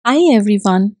Hi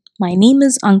everyone, my name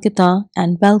is Ankita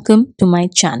and welcome to my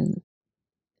channel.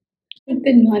 Good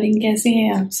morning, कैसे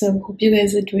हैं आप सब? Hope you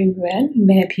guys are doing well.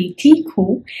 मैं भी ठीक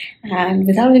हूँ। And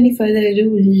without any further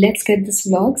ado, let's get this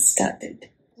vlog started.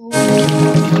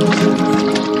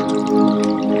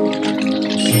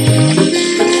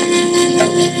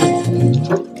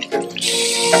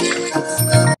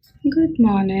 Good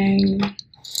morning.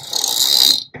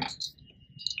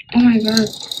 Oh my God,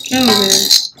 क्या हो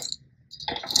गया?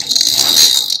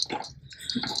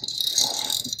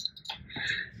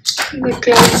 The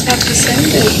clouds have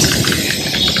descended.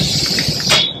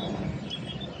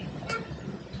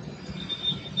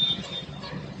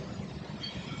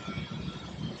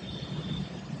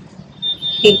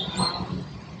 Hey.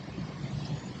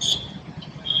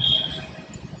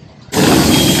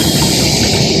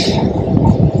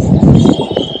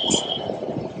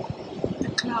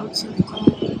 The clouds have gone.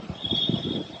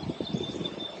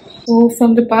 तो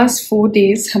फ्रॉम द पास्ट 4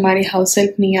 days हमारी house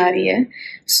help नहीं आ रही है।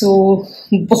 सो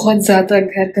बहुत ज़्यादा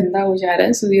घर गंदा हो जा रहा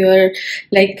है। So we are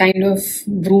like kind of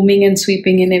brooming and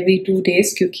sweeping in every 2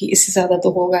 days, क्योंकि इससे ज़्यादा तो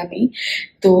होगा नहीं।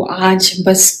 तो आज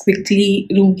बस क्विकली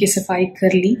रूम की सफाई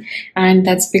कर ली and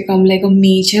that's become like a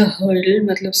major hurdle.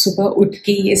 मतलब सुबह उठ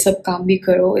के ये सब काम भी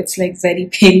करो, it's like very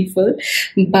painful.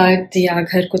 But या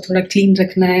घर को थोड़ा क्लीन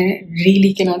रखना है,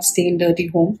 really can not stay in dirty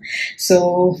home. So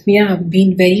yeah, I've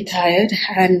been very tired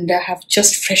and I have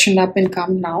just freshened up and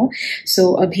come now. So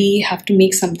abhi have to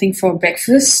make something for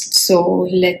breakfast. So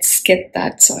let's get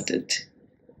that sorted.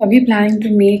 अभी planning to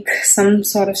make some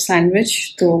sort of sandwich.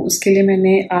 तो उसके लिए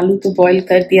मैंने आलू तो boil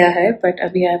कर दिया है, but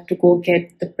अभी I have to go get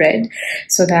the bread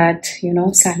so that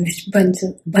sandwich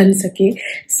बन सके.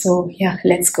 So yeah,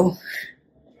 let's go.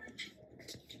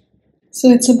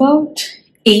 So it's about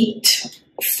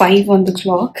 8:05 on the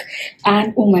clock, and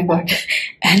oh my god,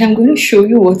 and I'm going to show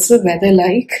you what's the weather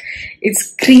like. It's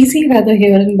crazy weather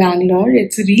here in Bangalore.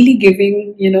 It's really giving,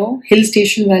 hill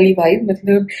station valley vibe.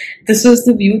 Matlab, this was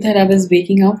the view that I was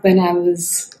waking up when I was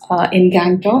in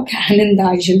Gangtok and in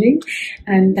Darjeeling,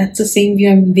 and that's the same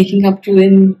view I'm waking up to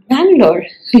in Bangalore.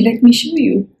 Let me show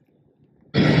you.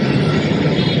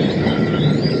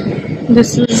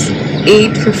 This is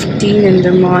 8:15 in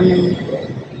the morning.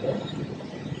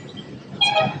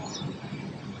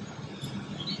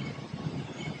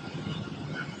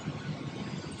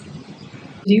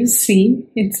 You see,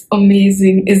 it's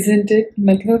amazing, isn't it?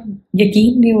 मतलब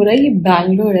यकीन नहीं हो रहा ये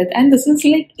बैंगलोर है, and this is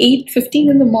like 8:15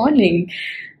 in the morning.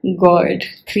 God,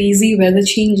 crazy weather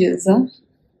changes, huh?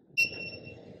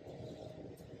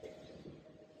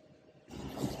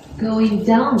 Going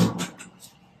down.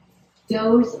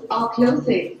 Doors are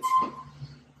closing.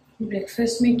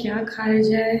 Breakfast में क्या खाया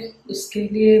जाए, उसके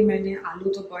लिए मैंने आलू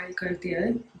तो बॉईल कर दिया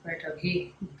है, बट अभी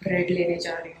ब्रेड लेने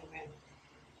जा रही हूँ मैं।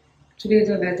 Today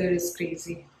the weather is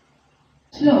crazy.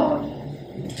 Floor.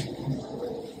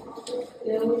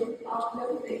 Doors are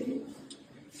closing.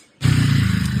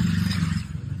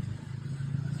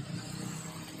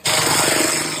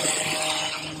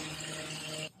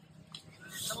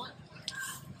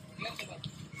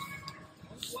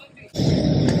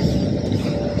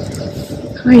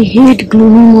 I hate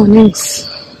gloomy mornings.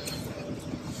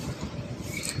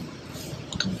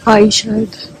 Why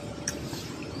शायद?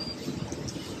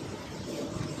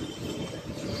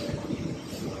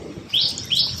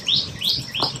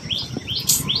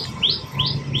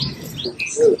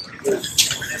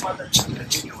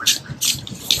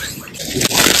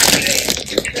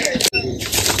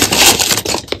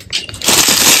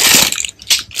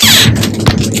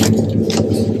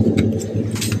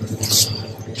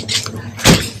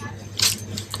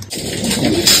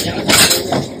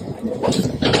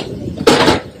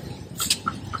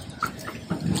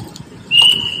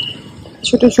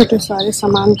 छोटे छोटे सारे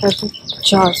सामान का तो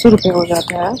 400 रुपये हो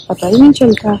जाता है, पता ही नहीं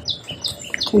चलता।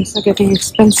 Things are getting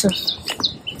expensive.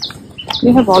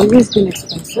 They have always been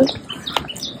expensive.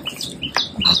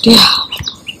 But yeah.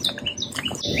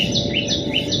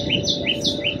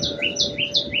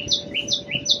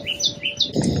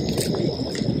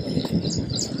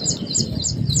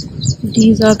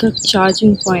 These are the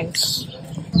charging points.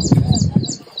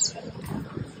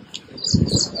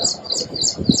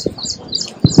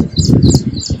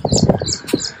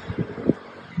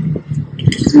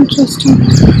 Interesting.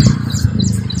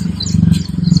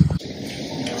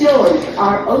 Doors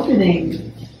are opening.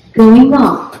 Going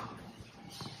up.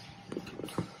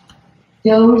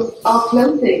 Doors are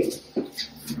closing.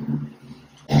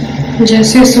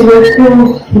 जैसे सुबह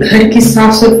को घर की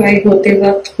साफ सफाई होते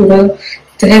वक्त पूरा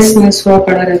तहस नहस हुआ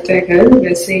पड़ा रहता है घर,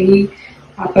 वैसे ही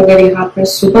आप अगर यहाँ पर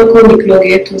सुबह को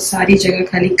निकलोगे तो सारी जगह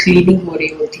खाली क्लीनिंग हो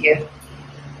रही होती है।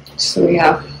 सो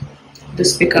या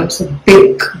this becomes a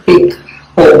big, big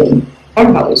home or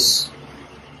house.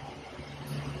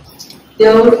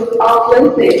 Doors are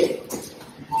closing.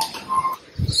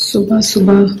 सुबह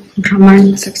सुबह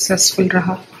भ्रमण सक्सेसफुल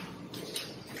रहा.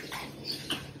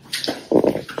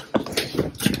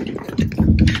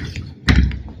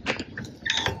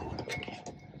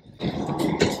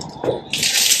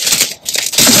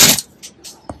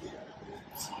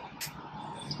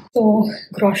 तो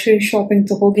ग्रोसरी शॉपिंग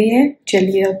तो हो गई है.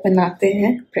 चलिए अब बनाते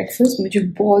हैं ब्रेकफास्ट. मुझे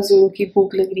बहुत ज़ोरों की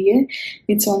भूख लग रही है.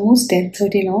 It's almost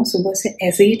 10:30 now. सुबह से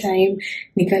ऐसे ही टाइम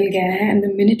निकल गया है and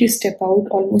the minute you step out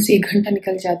almost 1 घंटा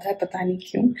निकल जाता है, पता नहीं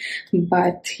क्यों.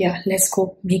 बट या let's go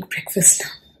make breakfast.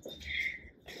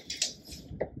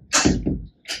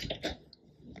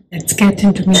 Let's get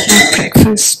into making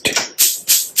breakfast.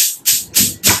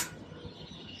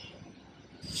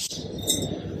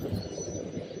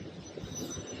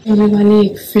 पहले वाली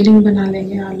एक फिलिंग बना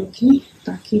लेंगे आलू की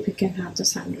ताकि we can have the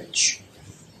sandwich.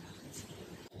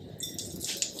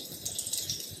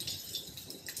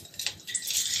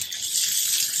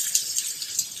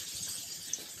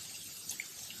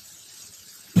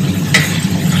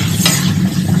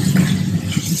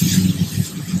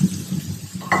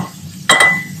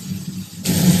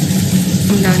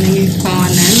 हम डालेंगे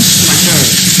कॉर्न एंड मटर.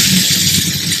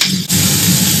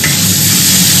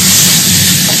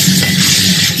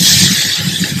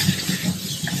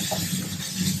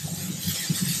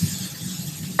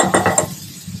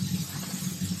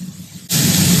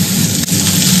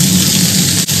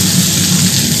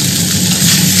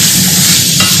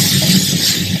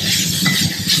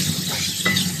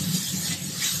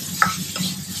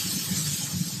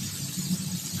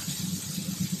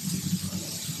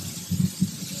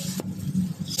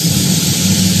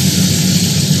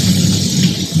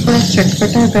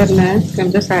 चटपटा करना है.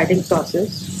 I'm just adding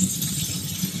sauces.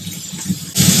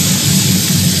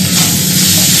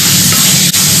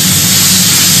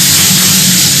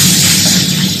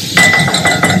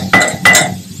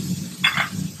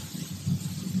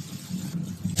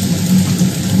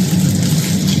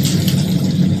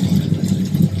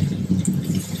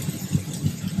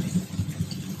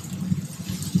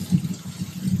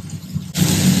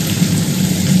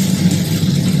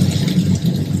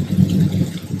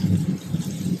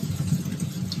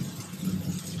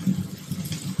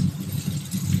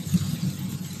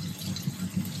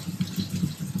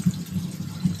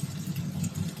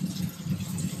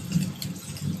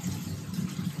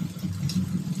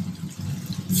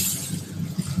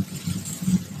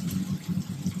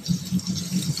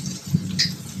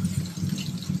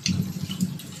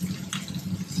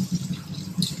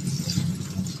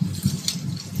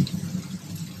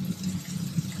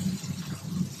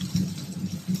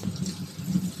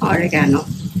 Oregano.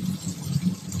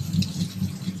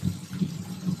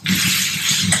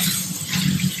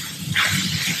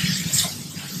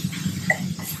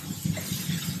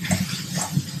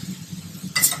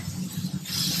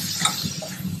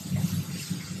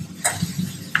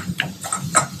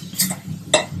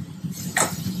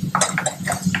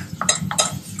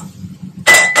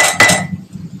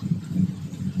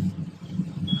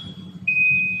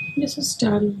 This is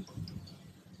done.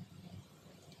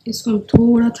 इसको हम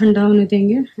थोड़ा ठंडा होने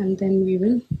देंगे and then we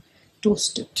will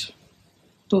toast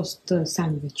the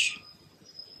sandwich.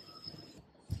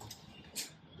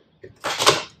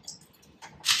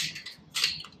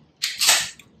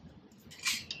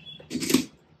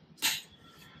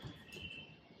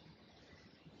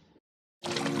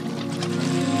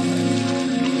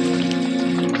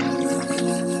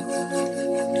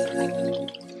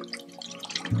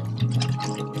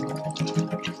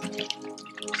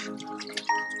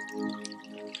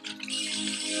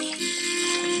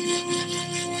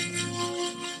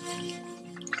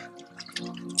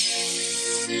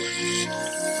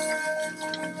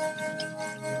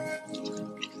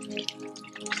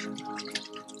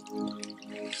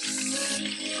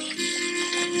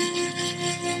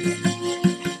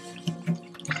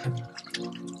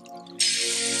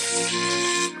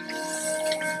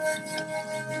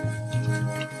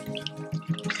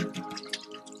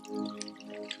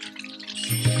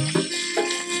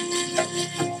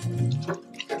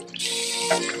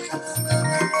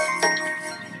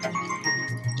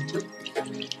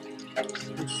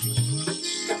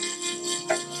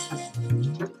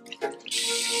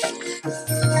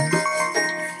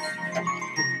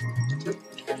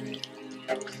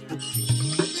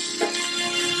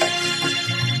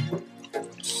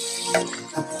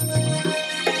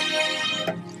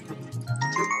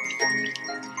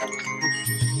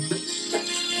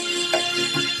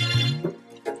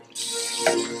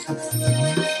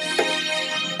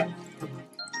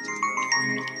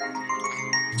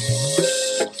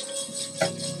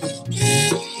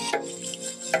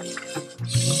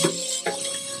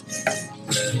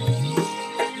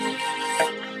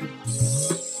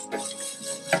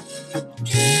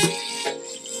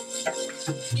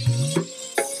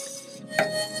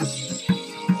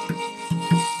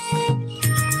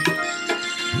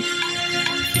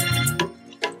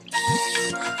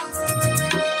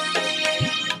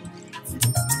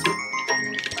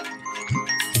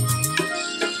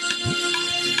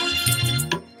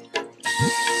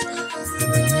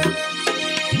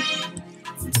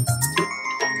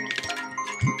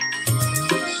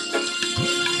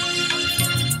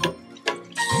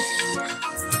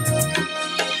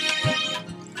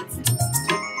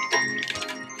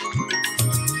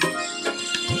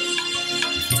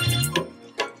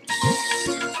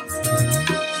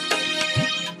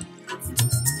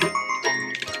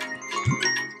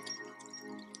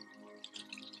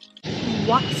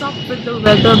 What's up with the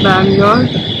weather, Bangalore?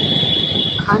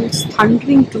 And it's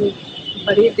thundering too.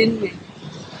 बड़े दिन में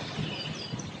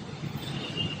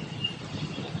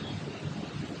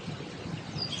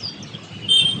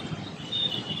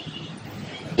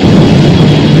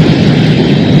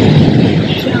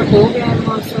क्या हो गया है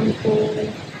मौसम को?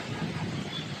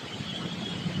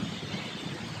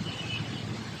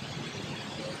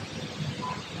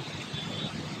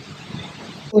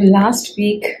 तो लास्ट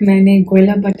वीक मैंने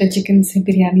गोला बटर चिकन से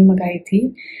बिरयानी मंगाई थी,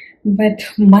 बट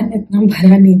मन इतना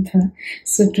भरा नहीं था.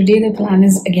 So today the plan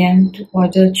is again to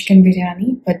order chicken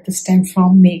biryani, but this time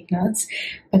from Meghna's.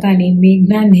 पता नहीं,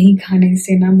 मेघना नहीं खाने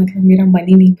से ना मतलब मेरा मन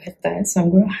ही नहीं भरता है. सो I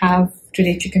am gonna have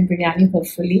today chicken biryani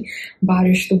hopefully.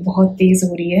 बारिश तो बहुत तेज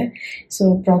हो रही है,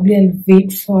 so probably I will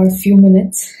wait for few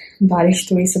minutes. बारिश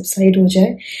थोड़ी सबसाइड हो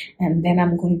जाए and then I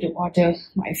am going to order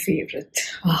my favourite.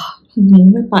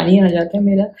 मुंह में पानी आ जाता है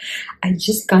मेरा. I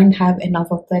just can't have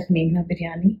enough of that मेघना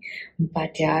बिरयानी,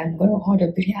 बट यार I am gonna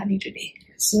order biryani today.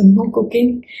 So know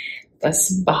cooking, बस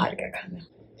बाहर का खाना.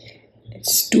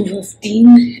 It's 2:15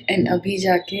 and अभी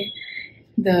जाके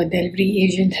the delivery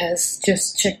agent has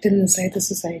just checked in inside the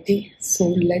society. So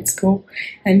let's go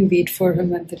and wait for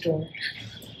him at the door.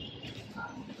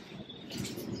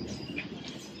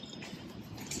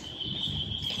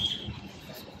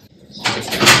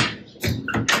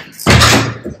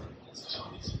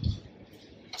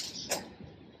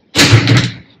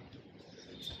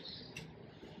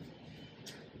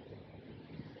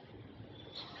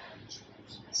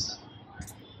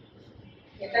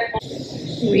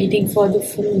 Waiting for the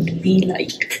food, be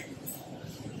like.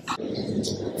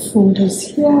 Food is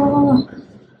here.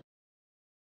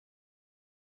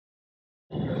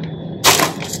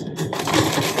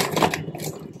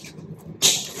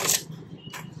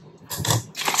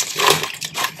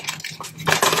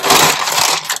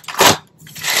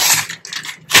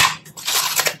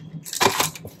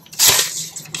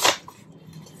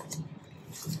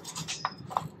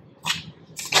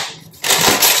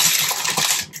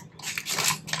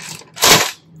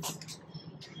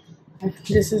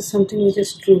 This is something which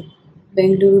is true.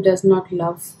 Bangalore does not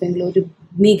love Bangalore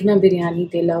Meghna biryani.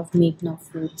 They love Meghna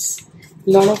foods.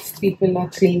 A lot of people are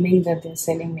claiming that they're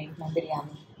selling Meghna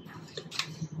biryani.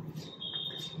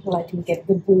 Let me get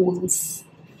the bowls.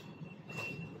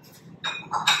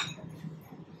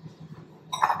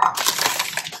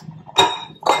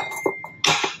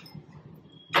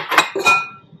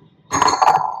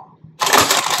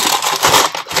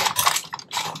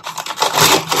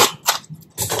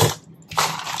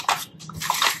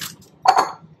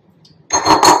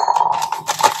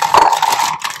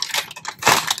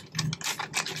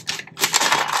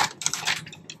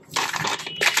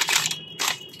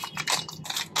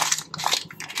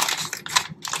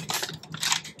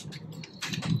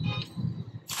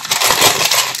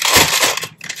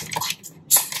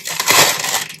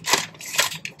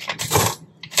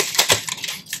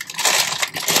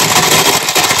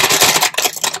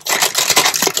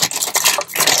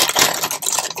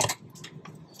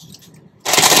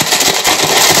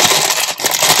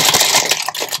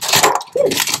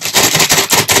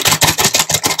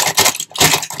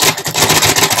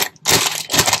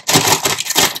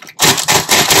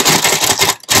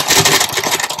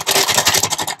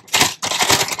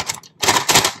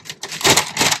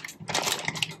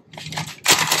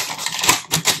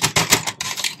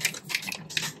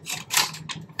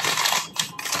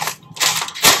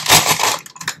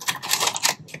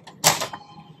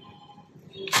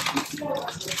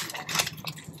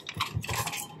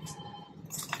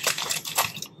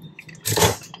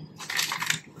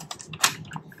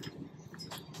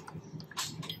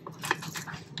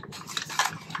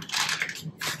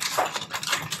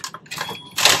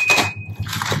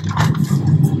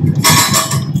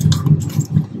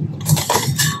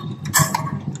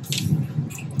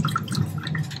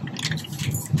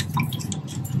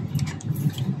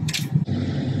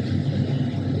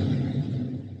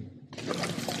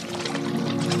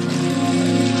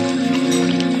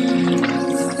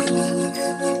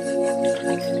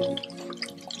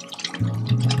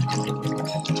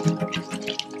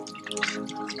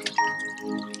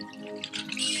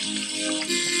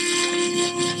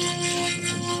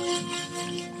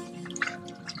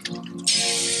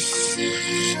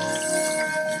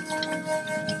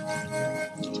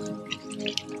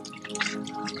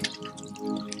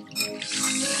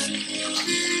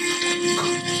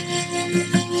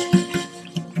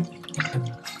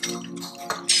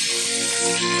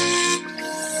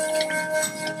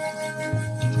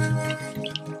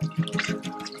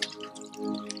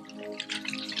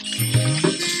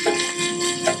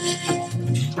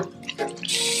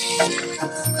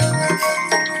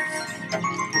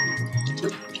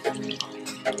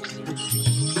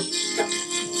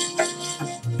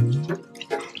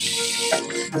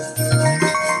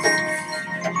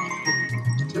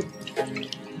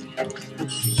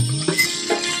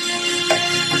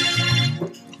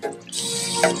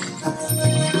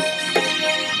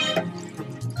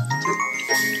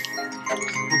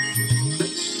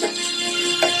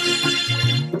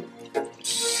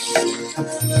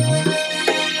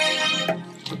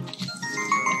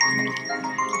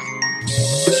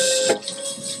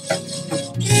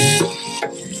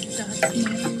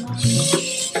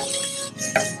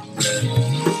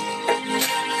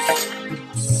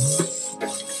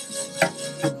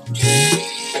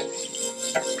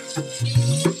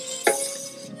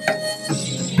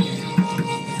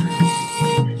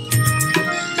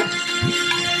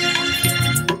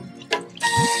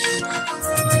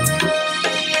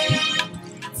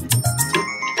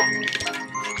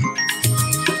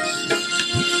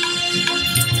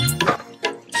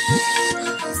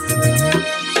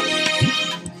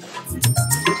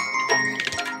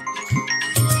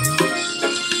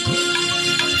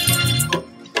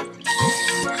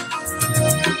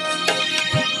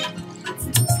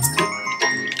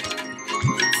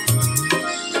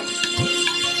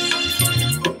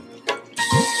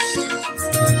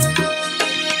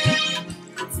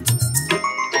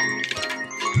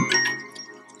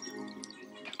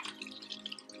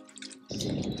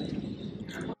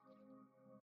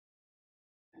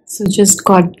 So just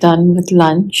got done with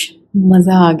lunch.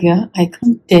 मज़ा आ गया. I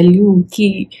can't tell you कि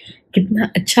कितना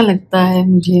अच्छा लगता है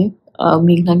मुझे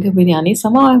मेघना का biryani.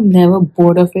 Somehow I'm never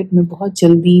bored of it. मैं बहुत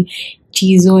जल्दी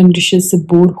चीज़ों and dishes से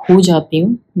bored हो जाती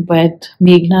हूँ. But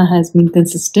Meghna has been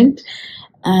consistent.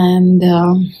 And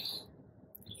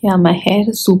yeah, my hair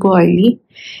is super oily.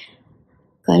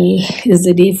 कल is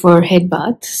the day for head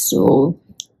bath. So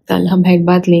कल हम head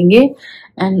bath लेंगे.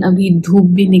 And अभी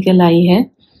धूप भी निकल आई है.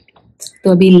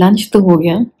 तो अभी लंच तो हो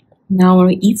गया. Now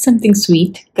I eat something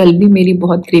sweet. कल भी मेरी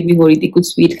बहुत क्रेविंग हो रही थी कुछ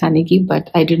स्वीट खाने की, but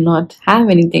I did not have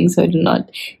anything, so I did not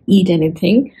eat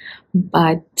anything.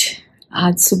 But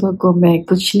आज सुबह को मैं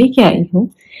कुछ लेके आई हूँ,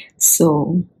 so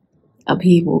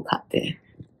अभी वो खाते हैं.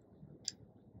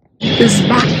 Is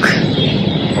back.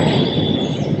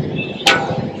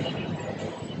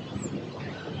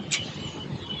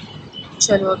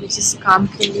 चलो अभी जिस काम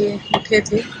के लिए उठे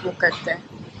थे वो करते हैं.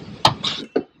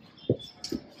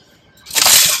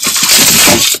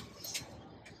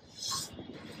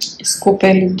 इसको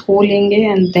पहले धो लेंगे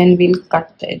and then we'll cut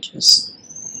the edges.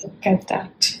 Look at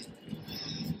that.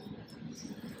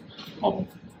 Oh.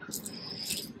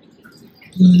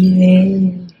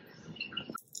 Yay.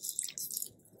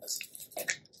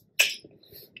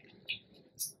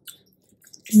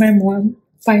 My mom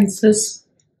finds this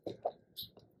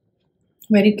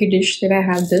very kiddish that I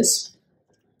have this,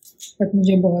 but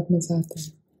मुझे बहुत मजा आता है.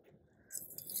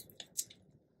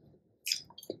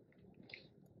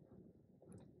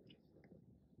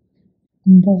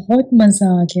 बहुत मजा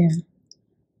आ गया.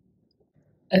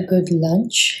 A good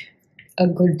lunch, a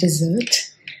good dessert,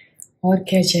 और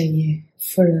क्या चाहिए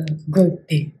for a good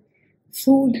day.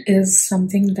 Food is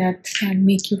something that can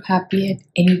make you happy at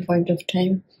any point of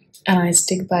time, and I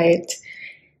stick by it.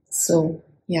 So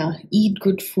yeah, eat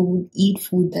good food, eat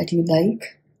food that you like,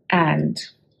 and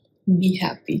be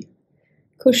happy.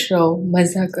 खुश रहो,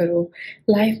 मजा करो.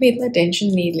 Life में इतना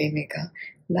tension नहीं लेने का.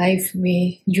 Life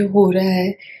में जो हो रहा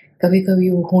है कभी कभी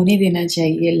वो होने देना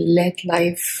चाहिए. Let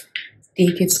life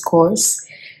take its course.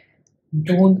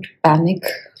 Don't panic.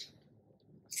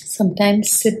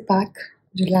 Sometimes sit back,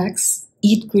 relax,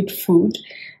 eat good food,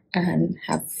 and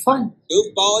have fun.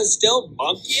 Goofball is still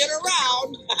monkeying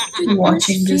around.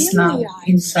 Watching this now,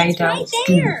 Inside Out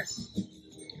 2.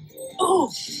 Oh,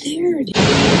 there it is.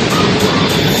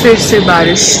 फिर से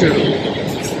बारिश शुरू.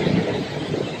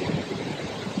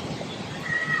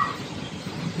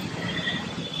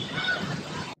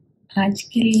 आज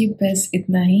के लिए बस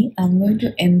इतना ही. I'm going to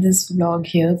end this vlog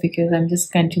here because I'm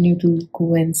just continue to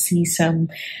go and see some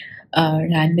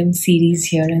random series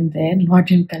here and there,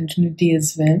 not in continuity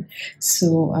as well.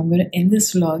 So I'm going to end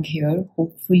this vlog here.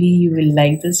 Hopefully you will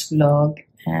like this vlog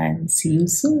and see you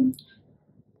soon.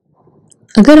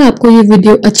 अगर आपको ये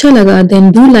video अच्छा लगा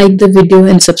then do like the video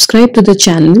and subscribe to the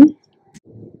channel.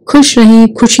 खुश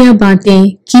रहें, खुशियाँ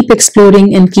बांटें, keep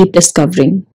exploring and keep discovering.